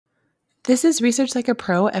This is Research Like a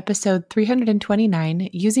Pro, episode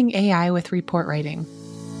 329, Using AI with Report Writing.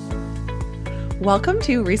 Welcome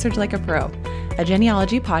to Research Like a Pro, a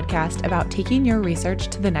genealogy podcast about taking your research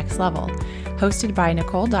to the next level, hosted by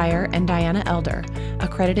Nicole Dyer and Diana Elder,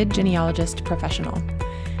 accredited genealogist professional.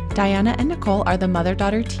 Diana and Nicole are the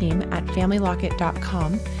mother-daughter team at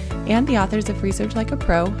FamilyLocket.com and the authors of Research Like a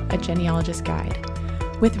Pro, a genealogist guide.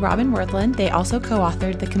 With Robin Worthland, they also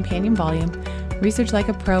co-authored the companion volume, Research Like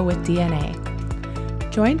a Pro with DNA.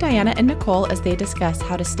 Join Diana and Nicole as they discuss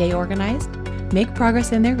how to stay organized, make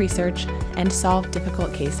progress in their research, and solve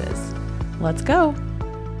difficult cases. Let's go!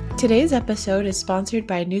 Today's episode is sponsored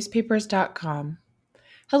by newspapers.com.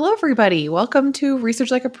 Hello, everybody. Welcome to Research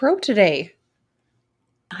Like a Pro today.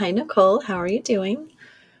 Hi, Nicole. How are you doing?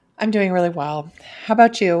 I'm doing really well. How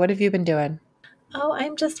about you? What have you been doing? Oh,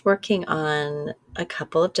 I'm just working on a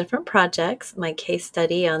couple of different projects, my case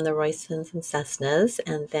study on the Roystons and Cessnas,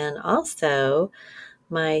 and then also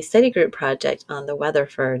my study group project on the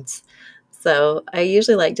Weatherfords. So I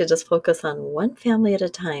usually like to just focus on one family at a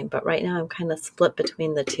time, but right now I'm kind of split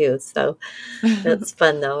between the two. So that's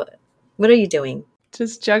fun though. What are you doing?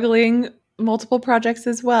 Just juggling multiple projects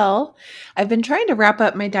as well. I've been trying to wrap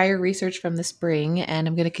up my diary research from the spring, and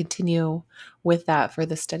I'm going to continue with that for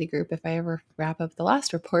the study group if I ever wrap up the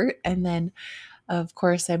last report. And then, of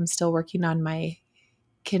course, I'm still working on my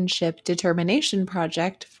kinship determination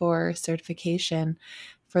project for certification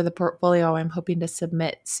for the portfolio I'm hoping to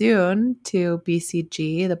submit soon to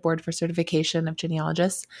BCG, the Board for Certification of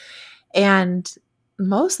Genealogists. And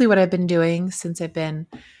mostly what I've been doing since I've been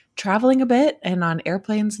traveling a bit and on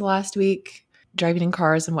airplanes the last week, driving in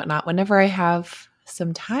cars and whatnot, whenever I have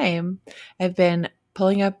some time, I've been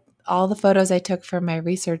pulling up all the photos I took from my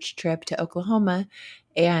research trip to Oklahoma,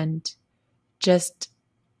 and just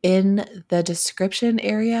in the description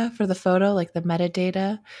area for the photo, like the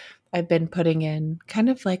metadata, I've been putting in kind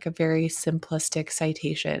of like a very simplistic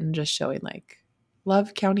citation, just showing like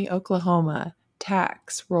Love County, Oklahoma,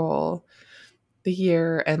 tax roll, the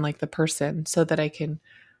year, and like the person, so that I can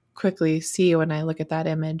quickly see when I look at that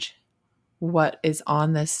image what is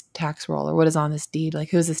on this tax roll or what is on this deed,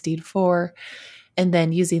 like who's this deed for, and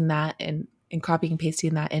then using that and copying and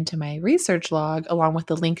pasting that into my research log along with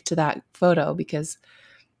the link to that photo, because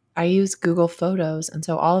I use Google Photos, and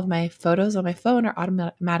so all of my photos on my phone are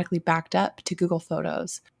automatically backed up to Google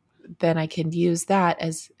Photos. Then I can use that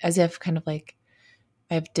as if kind of like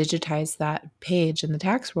I've digitized that page in the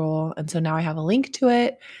tax roll, and so now I have a link to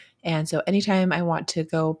it. And so anytime I want to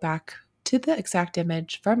go back to the exact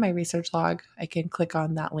image from my research log, I can click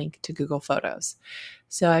on that link to Google Photos.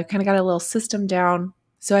 So I've kind of got a little system down.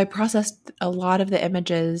 So I processed a lot of the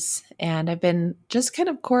images, and I've been just kind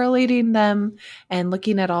of correlating them and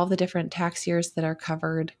looking at all the different tax years that are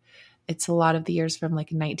covered. It's a lot of the years from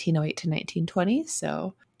like 1908 to 1920.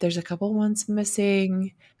 So there's a couple ones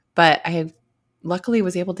missing, but I luckily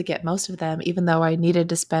was able to get most of them, even though I needed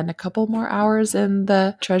to spend a couple more hours in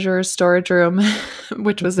the treasurer's storage room,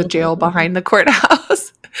 which was a jail behind the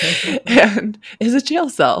courthouse and is a jail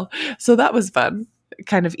cell. So that was fun.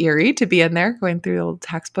 Kind of eerie to be in there going through the old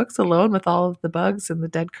tax books alone with all of the bugs and the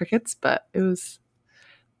dead crickets, but it was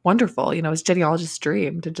wonderful. You know, it was a genealogist's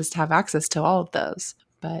dream to just have access to all of those.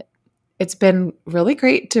 But it's been really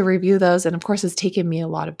great to review those. And of course, it's taken me a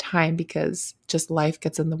lot of time because just life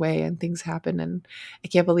gets in the way and things happen. And I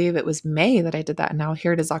can't believe it was May that I did that. And now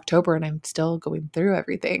here it is October and I'm still going through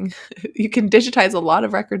everything. You can digitize a lot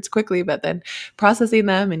of records quickly, but then processing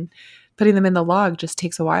them and putting them in the log just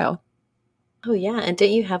takes a while. Oh, yeah. And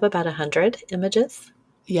didn't you have about 100 images?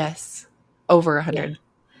 Yes, over 100. Yeah.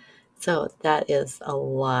 So that is a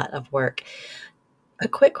lot of work. A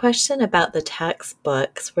quick question about the tax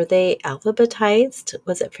books. Were they alphabetized?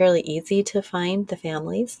 Was it fairly easy to find the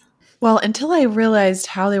families? Well, until I realized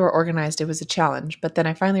how they were organized, it was a challenge. But then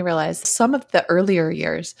I finally realized some of the earlier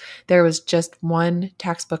years, there was just one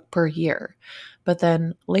tax book per year. But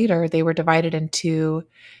then later, they were divided into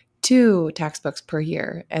 2 tax books per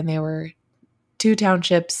year, and they were 2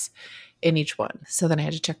 townships in each one. So then I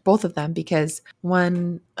had to check both of them because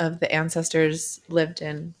one of the ancestors lived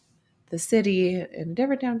in the city in a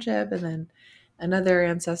different township, and then another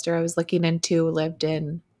ancestor I was looking into lived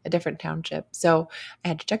in a different township. So I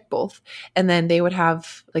had to check both. And then they would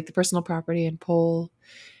have like the personal property and poll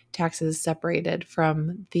taxes separated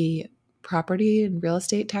from the property and real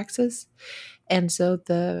estate taxes. And so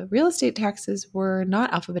the real estate taxes were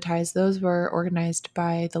not alphabetized. Those were organized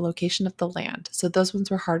by the location of the land. So those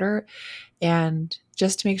ones were harder. And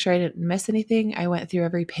just to make sure I didn't miss anything, I went through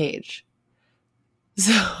every page.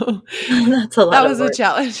 So That's a that lot of was a work.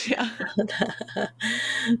 challenge. Yeah.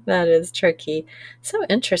 That is tricky. So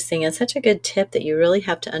interesting, and such a good tip that you really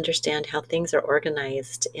have to understand how things are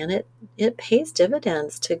organized. And it pays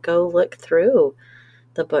dividends to go look through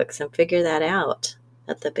the books and figure that out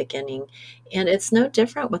at the beginning. And it's no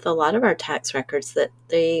different with a lot of our tax records that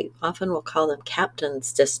they often will call them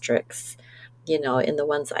captain's districts, in the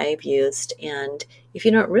ones I've used. And if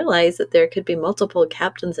you don't realize that there could be multiple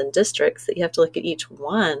captains and districts, that you have to look at each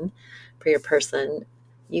one for your person,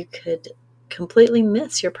 you could completely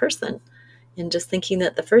miss your person. And just thinking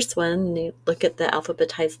that the first one, you look at the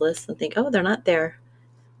alphabetized list and think, oh, they're not there.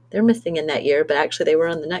 They're missing in that year, but actually they were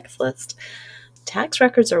on the next list. Tax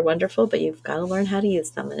records are wonderful, but you've got to learn how to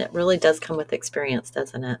use them. And it really does come with experience,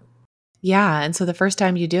 doesn't it? Yeah. And so the first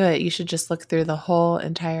time you do it, you should just look through the whole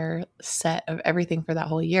entire set of everything for that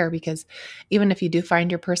whole year, because even if you do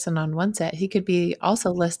find your person on one set, he could be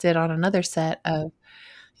also listed on another set of,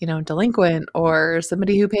 delinquent or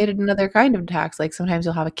somebody who paid another kind of tax. Like sometimes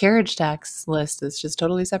you'll have a carriage tax list that's just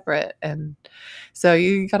totally separate. And so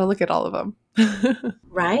you got to look at all of them.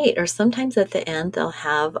 Right. Or sometimes at the end, they'll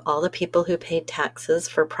have all the people who paid taxes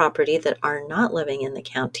for property that are not living in the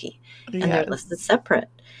county, and they're listed Yes. separate.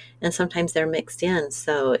 And sometimes they're mixed in.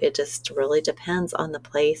 So it just really depends on the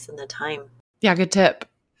place and the time. Yeah. Good tip.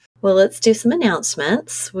 Well, let's do some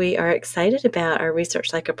announcements. We are excited about our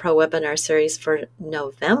Research Like a Pro webinar series for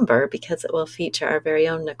November because it will feature our very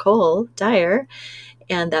own Nicole Dyer,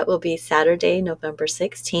 and that will be Saturday, November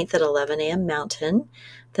 16th at 11 a.m. Mountain.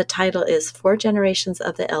 The title is 4 Generations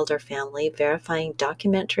of the Elder Family, Verifying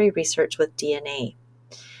Documentary Research with DNA.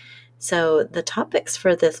 So the topics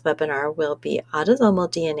for this webinar will be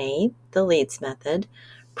autosomal DNA, the Leeds method,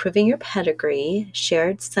 proving your pedigree,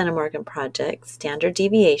 shared centimorgan project, standard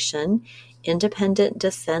deviation, independent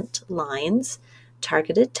descent lines,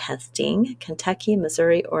 targeted testing, Kentucky,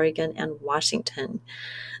 Missouri, Oregon, and Washington.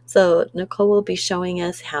 So Nicole will be showing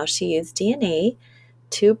us how she used DNA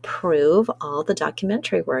to prove all the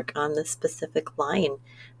documentary work on the specific line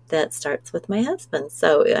that starts with my husband.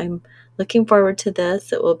 So I'm looking forward to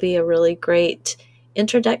this. It will be a really great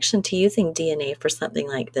introduction to using DNA for something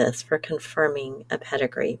like this, for confirming a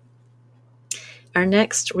pedigree. Our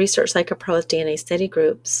next Research Like a Pro with DNA study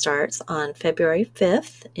group starts on February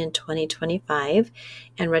 5th in 2025,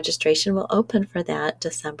 and registration will open for that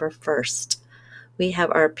December 1st. We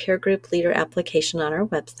have our peer group leader application on our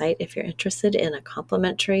website if you're interested in a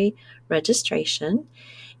complimentary registration.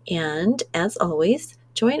 And as always,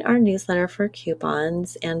 join our newsletter for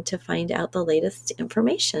coupons and to find out the latest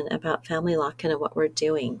information about Family Lock-In and what we're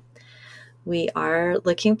doing. We are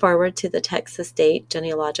looking forward to the Texas State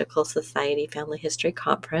Genealogical Society Family History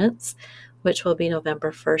Conference, which will be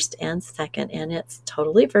November 1st and 2nd, and it's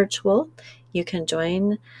totally virtual. You can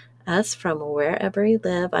join us from wherever you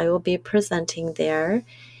live. I will be presenting there,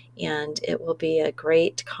 and it will be a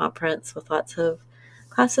great conference with lots of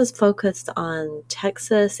classes focused on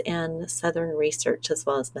Texas and Southern research, as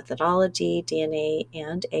well as methodology, DNA,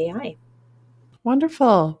 and AI.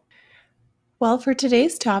 Wonderful. Well, for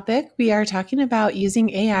today's topic, we are talking about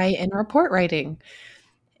using AI in report writing.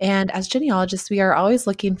 And as genealogists, we are always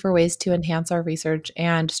looking for ways to enhance our research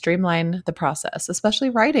and streamline the process, especially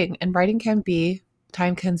writing. And writing can be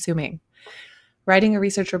time consuming. Writing a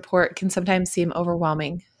research report can sometimes seem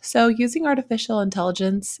overwhelming. So, using artificial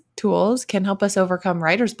intelligence tools can help us overcome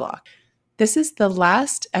writer's block. This is the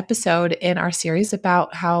last episode in our series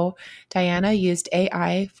about how Diana used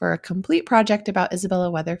AI for a complete project about Isabella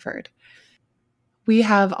Weatherford. We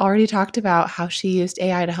have already talked about how she used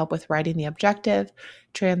AI to help with writing the objective,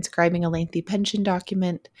 transcribing a lengthy pension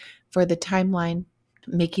document for the timeline,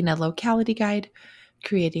 making a locality guide,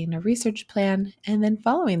 creating a research plan, and then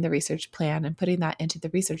following the research plan and putting that into the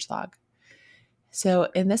research log. So,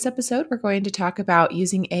 in this episode, we're going to talk about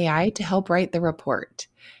using AI to help write the report.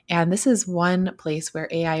 And this is one place where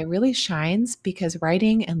AI really shines because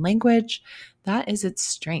writing and language, that is its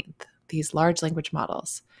strength, these large language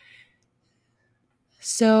models.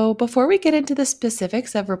 So, before we get into the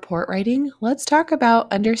specifics of report writing, let's talk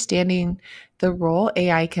about understanding the role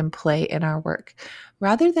AI can play in our work.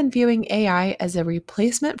 Rather than viewing AI as a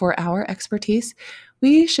replacement for our expertise,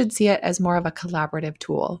 we should see it as more of a collaborative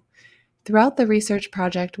tool. Throughout the research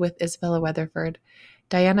project with Isabella Weatherford,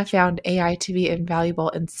 Diana found AI to be invaluable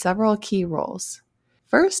in several key roles.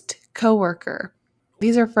 First, coworker.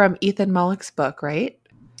 These are from Ethan Mollick's book, right?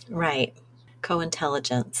 Right.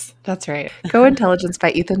 Co-intelligence. That's right. Co-Intelligence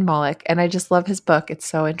by Ethan Mollick. And I just love his book. It's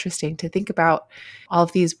so interesting to think about all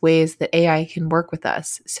of these ways that AI can work with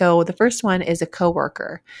us. So the first one is a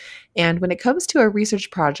coworker. And when it comes to a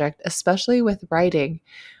research project, especially with writing,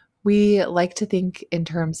 We like to think in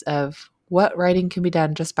terms of what writing can be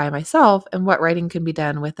done just by myself and what writing can be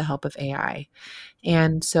done with the help of AI.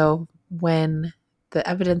 And so when the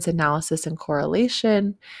evidence analysis and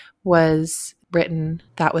correlation was written,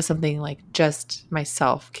 that was something like just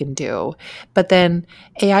myself can do. But then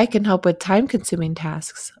AI can help with time consuming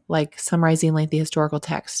tasks like summarizing lengthy historical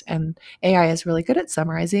text. And AI is really good at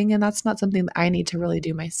summarizing, and that's not something that I need to really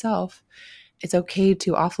do myself. It's okay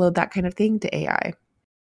to offload that kind of thing to AI.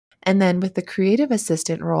 And then with the creative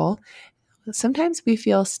assistant role, sometimes we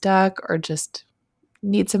feel stuck or just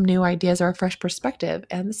need some new ideas or a fresh perspective.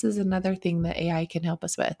 And this is another thing that AI can help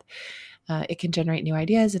us with. It can generate new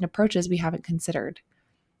ideas and approaches we haven't considered.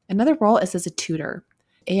 Another role is as a tutor.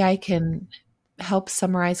 AI can help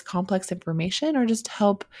summarize complex information or just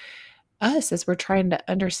help us as we're trying to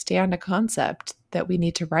understand a concept that we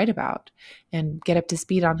need to write about and get up to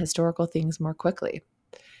speed on historical things more quickly.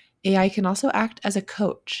 AI can also act as a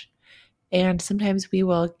coach. And sometimes we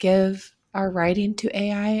will give our writing to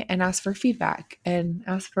AI and ask for feedback and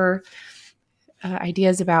ask for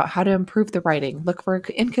ideas about how to improve the writing, look for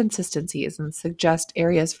inconsistencies, and suggest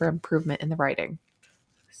areas for improvement in the writing.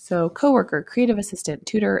 So, coworker, creative assistant,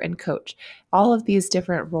 tutor, and coach, all of these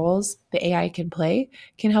different roles the AI can play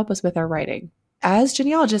can help us with our writing. As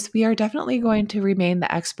genealogists, we are definitely going to remain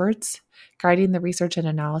the experts guiding the research and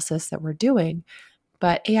analysis that we're doing,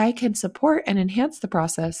 but AI can support and enhance the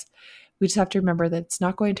process. We just have to remember that it's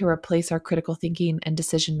not going to replace our critical thinking and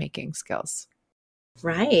decision making skills.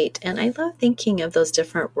 Right. And I love thinking of those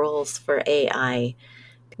different roles for AI.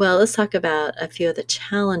 Well, let's talk about a few of the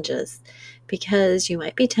challenges, because you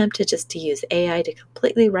might be tempted just to use AI to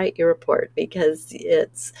completely write your report because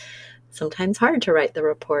it's sometimes hard to write the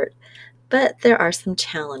report. But there are some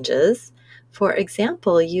challenges. For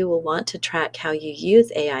example, you will want to track how you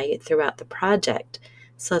use AI throughout the project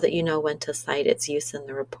so that you know when to cite its use in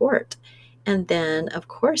the report. And then, of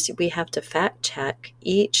course, we have to fact check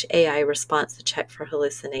each AI response to check for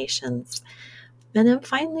hallucinations. And then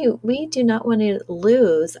finally, we do not want to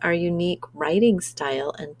lose our unique writing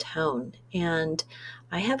style and tone. And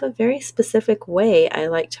I have a very specific way I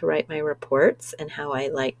like to write my reports and how I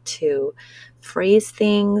like to phrase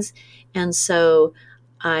things. And so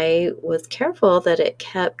I was careful that it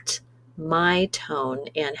kept my tone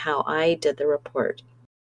and how I did the report.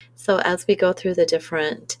 So as we go through the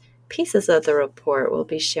different pieces of the report, we'll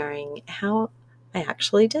be sharing how I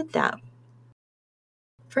actually did that.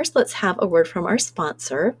 First, let's have a word from our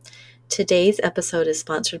sponsor. Today's episode is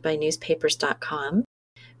sponsored by newspapers.com.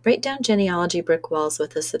 Break down genealogy brick walls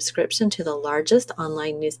with a subscription to the largest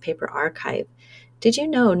online newspaper archive. Did you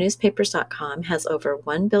know newspapers.com has over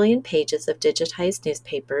 1 billion pages of digitized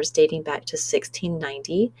newspapers dating back to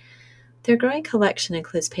 1690? Their growing collection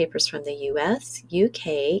includes papers from the US,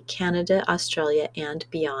 UK, Canada, Australia, and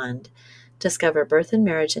beyond. Discover birth and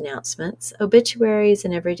marriage announcements, obituaries,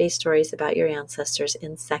 and everyday stories about your ancestors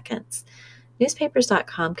in seconds.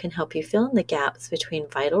 Newspapers.com can help you fill in the gaps between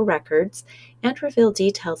vital records and reveal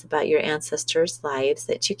details about your ancestors' lives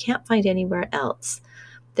that you can't find anywhere else.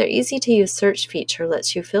 Their easy-to-use search feature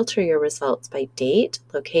lets you filter your results by date,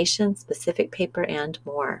 location, specific paper, and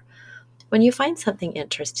more. When you find something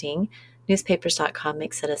interesting, newspapers.com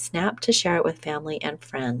makes it a snap to share it with family and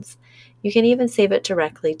friends. You can even save it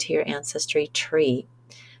directly to your ancestry tree.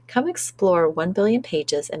 Come explore 1 billion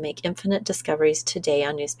pages and make infinite discoveries today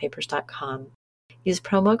on newspapers.com. Use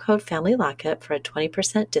promo code FamilyLockup for a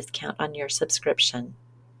 20% discount on your subscription.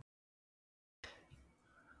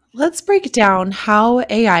 Let's break down how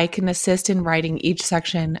AI can assist in writing each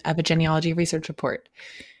section of a genealogy research report,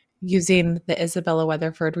 using the Isabella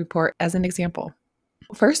Weatherford report as an example.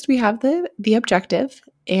 First, we have the objective,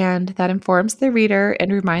 and that informs the reader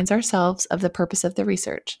and reminds ourselves of the purpose of the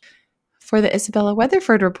research. For the Isabella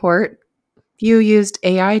Weatherford report, you used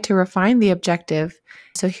AI to refine the objective.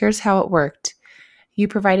 So here's how it worked. You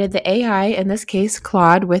provided the AI, in this case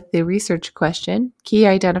Claude, with the research question, key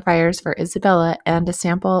identifiers for Isabella, and a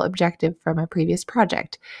sample objective from a previous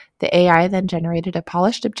project. The AI then generated a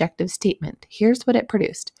polished objective statement. Here's what it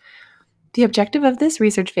produced. The objective of this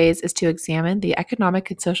research phase is to examine the economic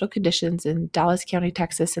and social conditions in Dallas County,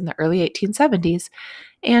 Texas in the early 1870s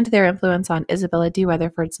and their influence on Isabella D.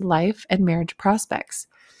 Weatherford's life and marriage prospects.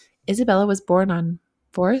 Isabella was born on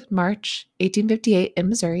 4th March 1858 in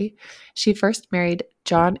Missouri. She first married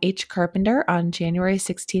John H. Carpenter on January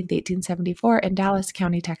 16, 1874 in Dallas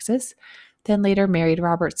County, Texas, then later married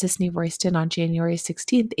Robert Sisney Royston on January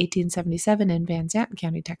 16, 1877 in Van Zandt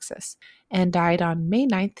County, Texas, and died on May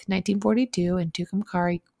 9, 1942 in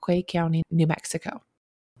Tucumcari, County, New Mexico.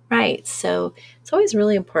 Right. So it's always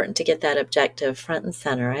really important to get that objective front and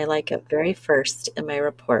center. I like it very first in my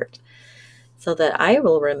report so that I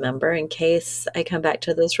will remember in case I come back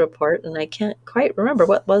to this report and I can't quite remember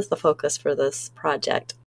what was the focus for this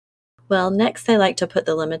project. Well, next I like to put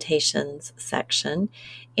the limitations section.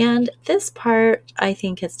 And this part I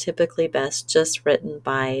think is typically best just written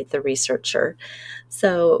by the researcher.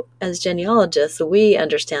 So as genealogists, we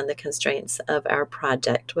understand the constraints of our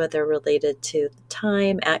project, whether related to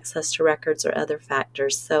time, access to records, or other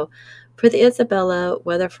factors. So for the Isabella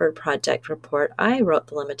Weatherford project report, I wrote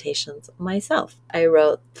the limitations myself. I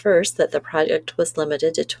wrote first that the project was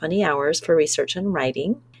limited to 20 hours for research and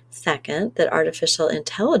writing. Second, that artificial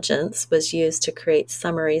intelligence was used to create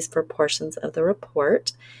summaries for portions of the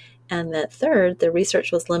report. And that third, the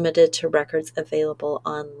research was limited to records available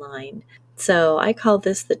online. So I call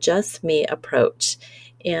this the just me approach.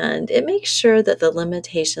 And it makes sure that the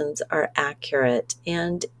limitations are accurate.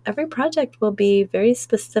 And every project will be very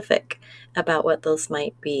specific about what those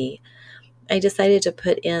might be. I decided to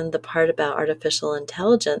put in the part about artificial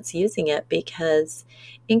intelligence using it because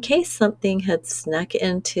in case something had snuck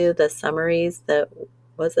into the summaries that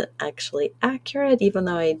wasn't actually accurate, even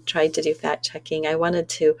though I tried to do fact checking, I wanted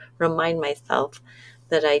to remind myself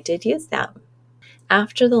that I did use that.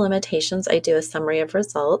 After the limitations, I do a summary of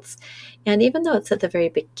results. And even though it's at the very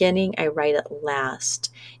beginning, I write it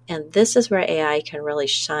last. And this is where AI can really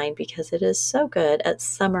shine because it is so good at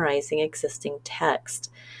summarizing existing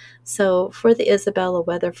text. So for the Isabella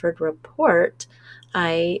Weatherford report,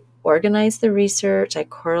 I organized the research, I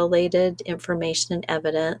correlated information and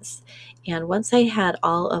evidence, and once I had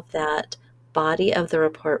all of that body of the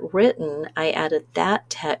report written, I added that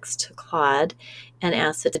text to Claude and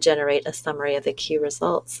asked it to generate a summary of the key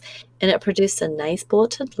results. And it produced a nice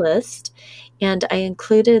bulleted list, and I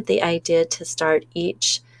included the idea to start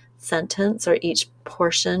each sentence or each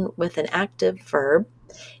portion with an active verb.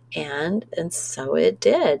 And so it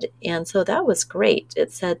did. And so that was great.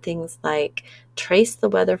 It said things like trace the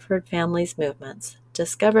Weatherford family's movements,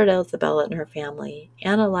 discovered Isabella and her family,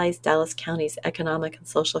 analyzed Dallas County's economic and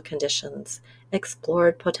social conditions,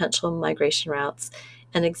 explored potential migration routes,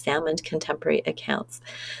 and examined contemporary accounts.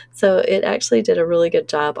 So it actually did a really good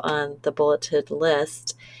job on the bulleted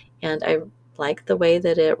list. And I like the way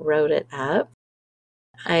that it wrote it up.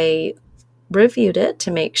 I reviewed it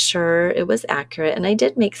to make sure it was accurate, and I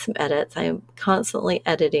did make some edits. I'm constantly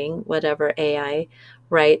editing whatever AI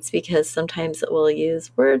writes because sometimes it will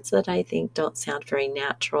use words that I think don't sound very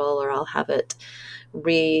natural, or I'll have it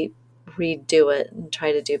redo it and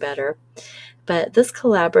try to do better. But this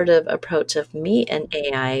collaborative approach of me and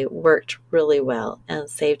AI worked really well and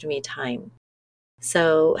saved me time.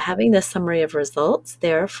 So having this summary of results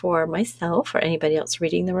there for myself or anybody else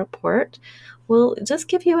reading the report will just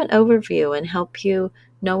give you an overview and help you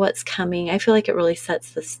know what's coming. I feel like it really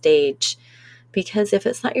sets the stage because if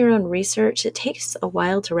it's not your own research, it takes a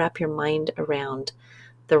while to wrap your mind around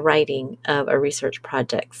the writing of a research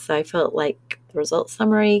project. So I felt like the results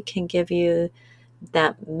summary can give you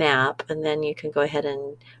that map, and then you can go ahead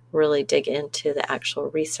and really dig into the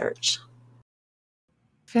actual research.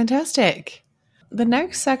 Fantastic. The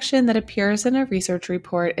next section that appears in a research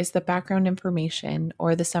report is the background information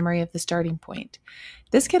or the summary of the starting point.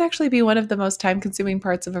 This can actually be one of the most time-consuming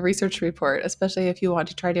parts of a research report, especially if you want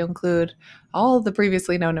to try to include all of the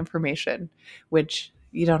previously known information, which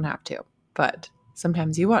you don't have to, but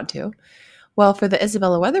sometimes you want to. Well, for the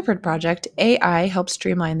Isabella Weatherford project, AI helps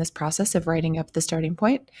streamline this process of writing up the starting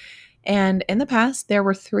point. And in the past, there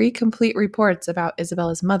were 3 complete reports about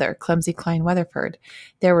Isabella's mother, Clumsy Klein Weatherford.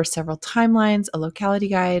 There were several timelines, a locality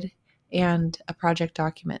guide, and a project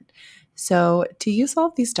document. So to use all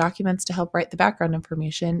of these documents to help write the background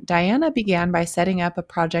information, Diana began by setting up a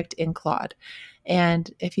project in Claude.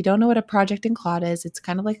 And if you don't know what a project in Claude is, it's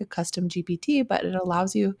kind of like a custom GPT, but it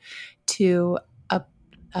allows you to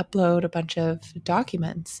upload a bunch of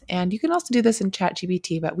documents. And you can also do this in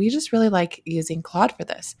ChatGPT, but we just really like using Claude for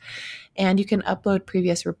this. And you can upload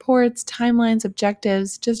previous reports, timelines,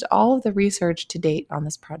 objectives, just all of the research to date on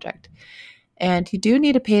this project. And you do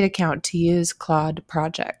need a paid account to use Claude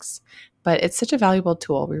projects, but it's such a valuable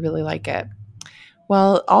tool. We really like it.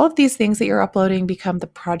 Well, all of these things that you're uploading become the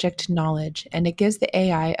project knowledge, and it gives the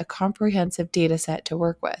AI a comprehensive data set to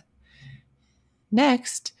work with.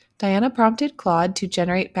 Next, Diana prompted Claude to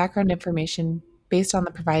generate background information based on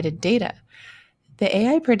the provided data. The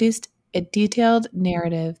AI produced a detailed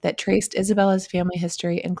narrative that traced Isabella's family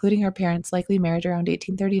history, including her parents' likely marriage around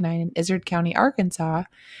 1839 in Izard County, Arkansas,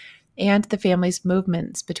 and the family's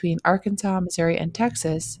movements between Arkansas, Missouri, and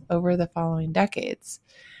Texas over the following decades.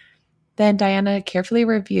 Then Diana carefully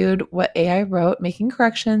reviewed what AI wrote, making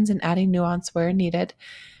corrections and adding nuance where needed.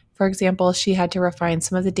 For example, she had to refine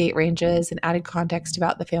some of the date ranges and added context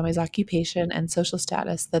about the family's occupation and social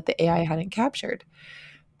status that the AI hadn't captured.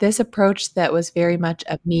 This approach, that was very much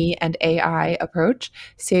a me and AI approach,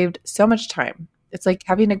 saved so much time. It's like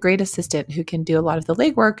having a great assistant who can do a lot of the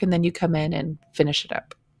legwork and then you come in and finish it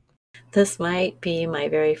up. This might be my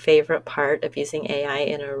very favorite part of using AI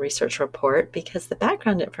in a research report because the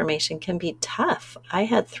background information can be tough. I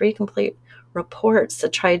had 3 complete reports to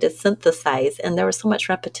try to synthesize, and there was so much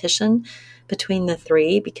repetition between the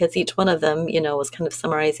 3 because each one of them, was kind of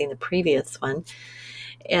summarizing the previous one.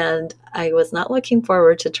 And I was not looking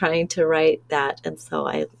forward to trying to write that. And so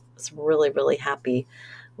I was really, really happy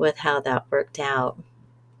with how that worked out.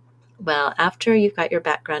 Well, after you've got your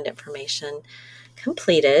background information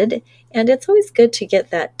completed, and it's always good to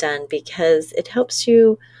get that done because it helps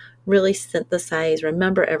you really synthesize,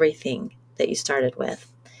 remember everything that you started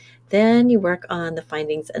with. Then you work on the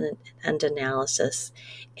findings and analysis.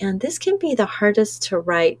 And this can be the hardest to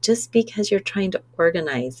write just because you're trying to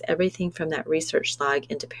organize everything from that research log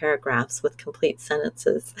into paragraphs with complete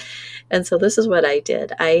sentences. And so this is what I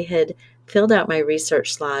did. I had filled out my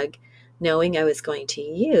research log knowing I was going to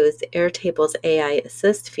use Airtable's AI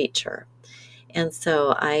Assist feature. And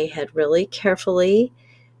so I had really carefully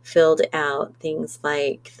filled out things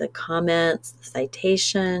like the comments, the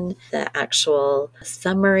citation, the actual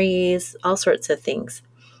summaries, all sorts of things.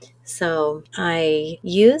 So I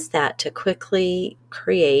used that to quickly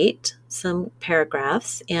create some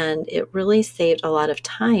paragraphs, and it really saved a lot of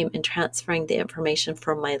time in transferring the information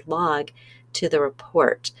from my log to the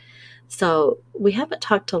report. So we haven't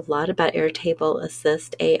talked a lot about Airtable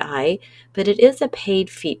Assist AI, but it is a paid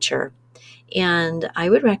feature. And I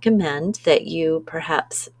would recommend that you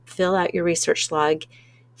perhaps fill out your research log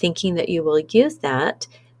thinking that you will use that,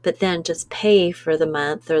 but then just pay for the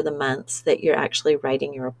month or the months that you're actually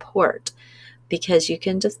writing your report, because you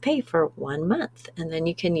can just pay for 1 month and then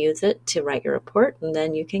you can use it to write your report and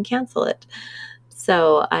then you can cancel it.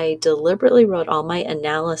 So I deliberately wrote all my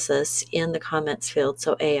analysis in the comments field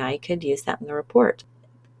so AI could use that in the report.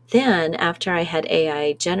 Then after I had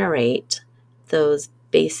AI generate those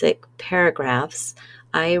basic paragraphs,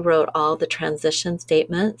 I wrote all the transition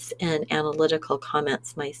statements and analytical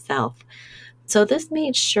comments myself. So this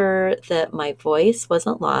made sure that my voice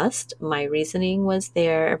wasn't lost, my reasoning was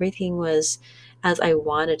there, everything was as I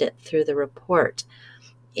wanted it through the report.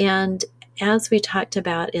 And as we talked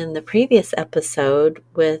about in the previous episode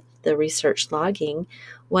with the research logging,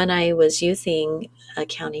 when I was using a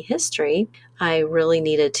county history, I really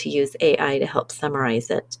needed to use AI to help summarize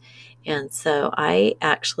it. And so I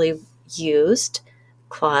actually used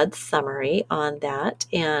Claude's summary on that,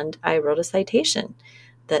 and I wrote a citation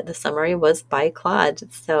that the summary was by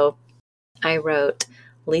Claude. So I wrote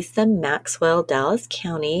Lisa Maxwell, Dallas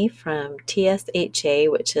County from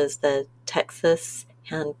TSHA, which is the Texas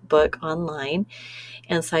Handbook Online.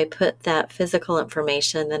 And so I put that physical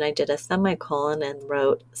information, then I did a semicolon and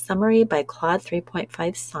wrote Summary by Claude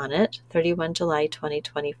 3.5 Sonnet, 31 July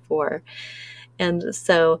 2024. And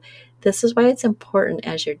so this is why it's important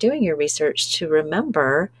as you're doing your research to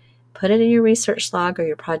remember, put it in your research log or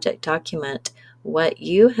your project document, what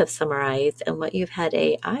you have summarized and what you've had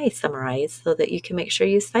AI summarize so that you can make sure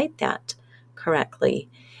you cite that correctly.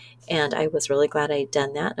 And I was really glad I'd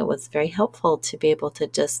done that. It was very helpful to be able to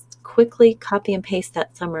just quickly copy and paste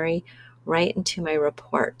that summary right into my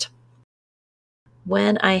report.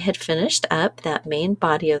 When I had finished up that main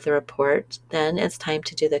body of the report, then it's time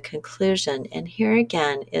to do the conclusion. And here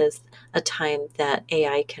again is a time that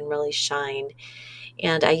AI can really shine.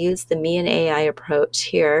 And I used the me and AI approach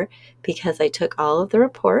here because I took all of the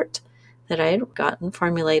report that I had gotten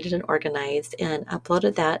formulated and organized and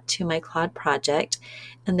uploaded that to my Claude project.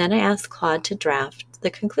 And then I asked Claude to draft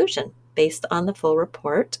the conclusion based on the full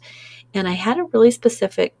report. And I had a really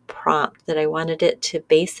specific prompt that I wanted it to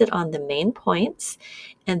base it on the main points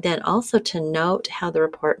and then also to note how the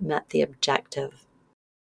report met the objective.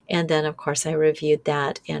 And then, of course, I reviewed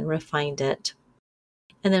that and refined it.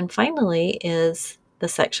 And then finally is the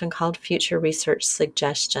section called Future Research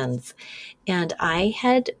Suggestions. And I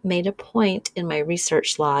had made a point in my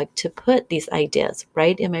research log to put these ideas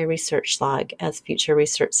right in my research log as future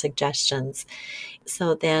research suggestions.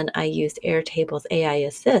 So then I used Airtable's AI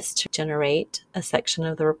Assist to generate a section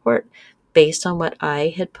of the report based on what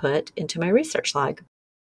I had put into my research log.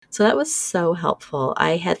 So that was so helpful.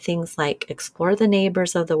 I had things like explore the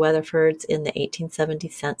neighbors of the Weatherfords in the 1870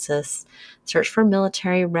 census, search for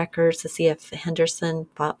military records to see if Henderson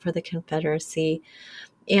fought for the Confederacy,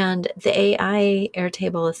 And the AI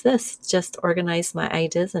Airtable Assist just organized my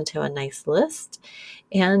ideas into a nice list.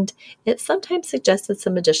 And it sometimes suggested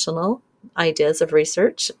some additional ideas of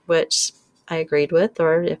research, which I agreed with,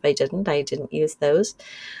 or if I didn't use those.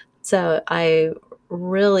 So I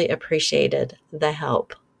really appreciated the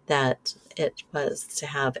help that it was to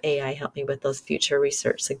have AI help me with those future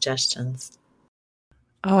research suggestions.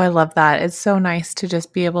 Oh, I love that. It's so nice to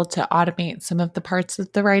just be able to automate some of the parts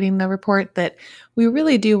of the writing the report that we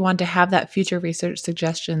really do want to have that future research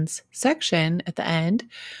suggestions section at the end.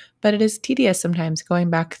 But it is tedious sometimes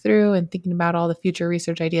going back through and thinking about all the future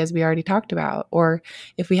research ideas we already talked about, or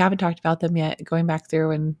if we haven't talked about them yet, going back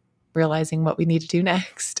through and realizing what we need to do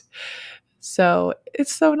next. So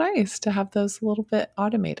it's so nice to have those a little bit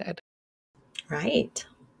automated. Right.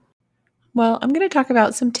 Well, I'm going to talk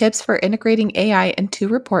about some tips for integrating AI into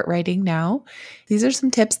report writing now. These are some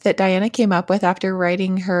tips that Diana came up with after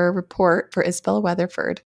writing her report for Isabella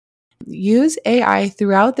Weatherford. Use AI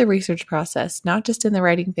throughout the research process, not just in the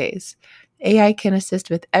writing phase. AI can assist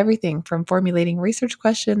with everything from formulating research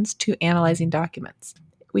questions to analyzing documents.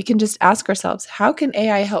 We can just ask ourselves, how can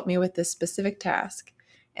AI help me with this specific task?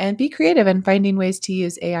 And be creative in finding ways to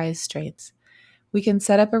use AI's strengths. We can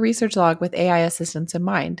set up a research log with AI assistance in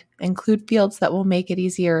mind, include fields that will make it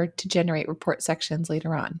easier to generate report sections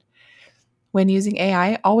later on. When using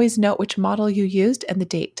AI, always note which model you used and the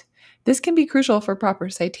date. This can be crucial for proper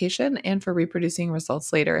citation and for reproducing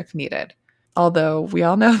results later if needed. Although we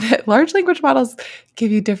all know that large language models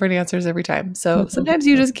give you different answers every time. So sometimes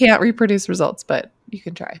you just can't reproduce results, but you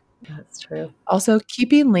can try. That's true. Also,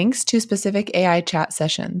 keeping links to specific AI chat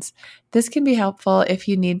sessions. This can be helpful if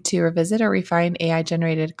you need to revisit or refine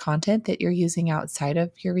AI-generated content that you're using outside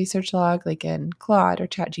of your research log, like in Claude or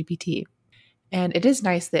ChatGPT. And it is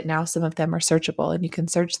nice that now some of them are searchable and you can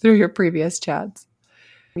search through your previous chats.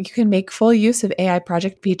 You can make full use of AI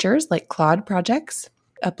project features like Claude projects,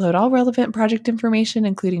 upload all relevant project information,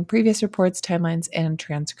 including previous reports, timelines, and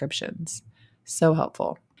transcriptions. So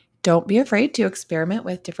helpful. Don't be afraid to experiment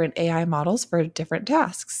with different AI models for different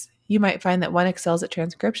tasks. You might find that one excels at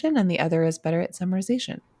transcription and the other is better at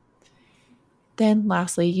summarization. Then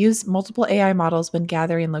lastly, use multiple AI models when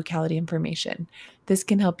gathering locality information. This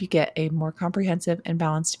can help you get a more comprehensive and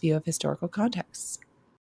balanced view of historical contexts.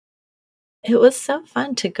 It was so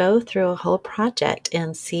fun to go through a whole project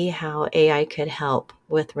and see how AI could help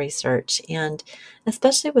with research, and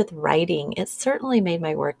especially with writing. It certainly made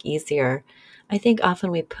my work easier. I think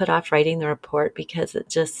often we put off writing the report because it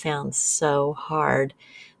just sounds so hard,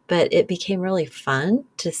 but it became really fun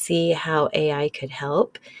to see how AI could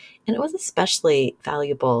help. And it was especially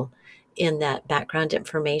valuable in that background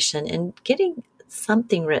information and getting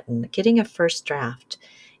something written, getting a first draft.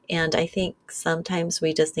 And I think sometimes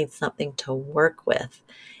we just need something to work with.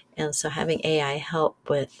 And so having AI help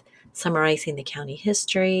with summarizing the county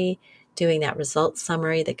history, doing that results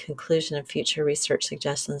summary, the conclusion and future research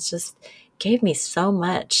suggestions just gave me so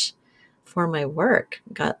much for my work.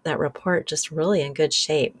 Got that report just really in good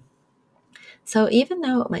shape. So even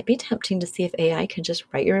though it might be tempting to see if AI can just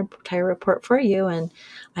write your entire report for you, and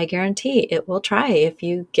I guarantee it will try if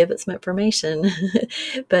you give it some information,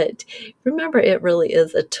 but remember, it really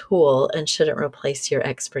is a tool and shouldn't replace your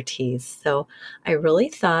expertise. So I really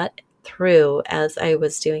thought through as I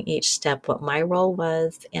was doing each step what my role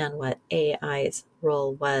was and what AI's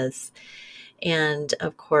role was. And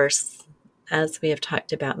of course, as we have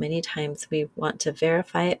talked about many times, we want to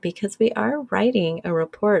verify it because we are writing a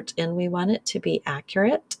report and we want it to be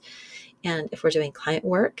accurate. And if we're doing client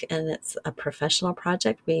work and it's a professional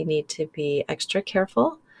project, we need to be extra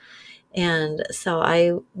careful. And so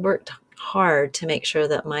I worked hard to make sure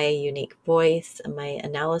that my unique voice and my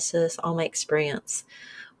analysis, all my experience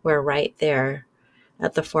were right there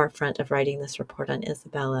at the forefront of writing this report on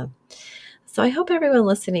Isabella. So I hope everyone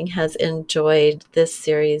listening has enjoyed this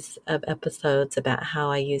series of episodes about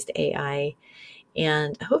how I used AI,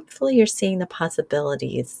 and hopefully you're seeing the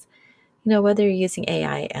possibilities. Whether you're using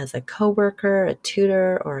AI as a coworker, a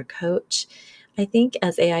tutor, or a coach, I think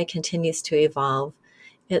as AI continues to evolve,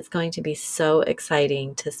 it's going to be so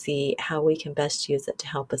exciting to see how we can best use it to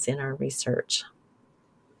help us in our research.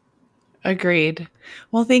 Agreed.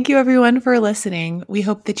 Well, thank you everyone for listening. We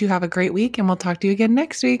hope that you have a great week and we'll talk to you again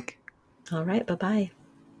next week. All right, bye-bye.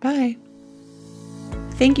 Bye.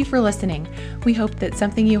 Thank you for listening. We hope that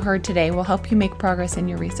something you heard today will help you make progress in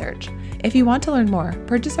your research. If you want to learn more,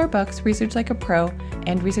 purchase our books, Research Like a Pro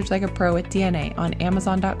and Research Like a Pro with DNA on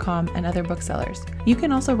Amazon.com and other booksellers. You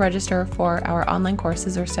can also register for our online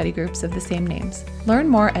courses or study groups of the same names. Learn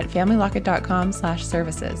more at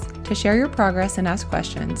familylocket.com/services. To share your progress and ask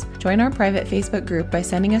questions, join our private Facebook group by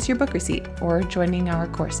sending us your book receipt or joining our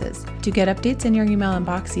courses. To get updates in your email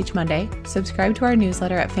inbox each Monday, subscribe to our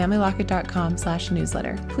newsletter at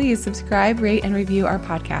familylocket.com/newsletter. Please subscribe, rate, and review our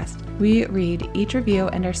podcast. We read each review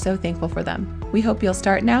and are so thankful for them. We hope you'll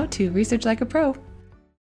start now to research like a pro.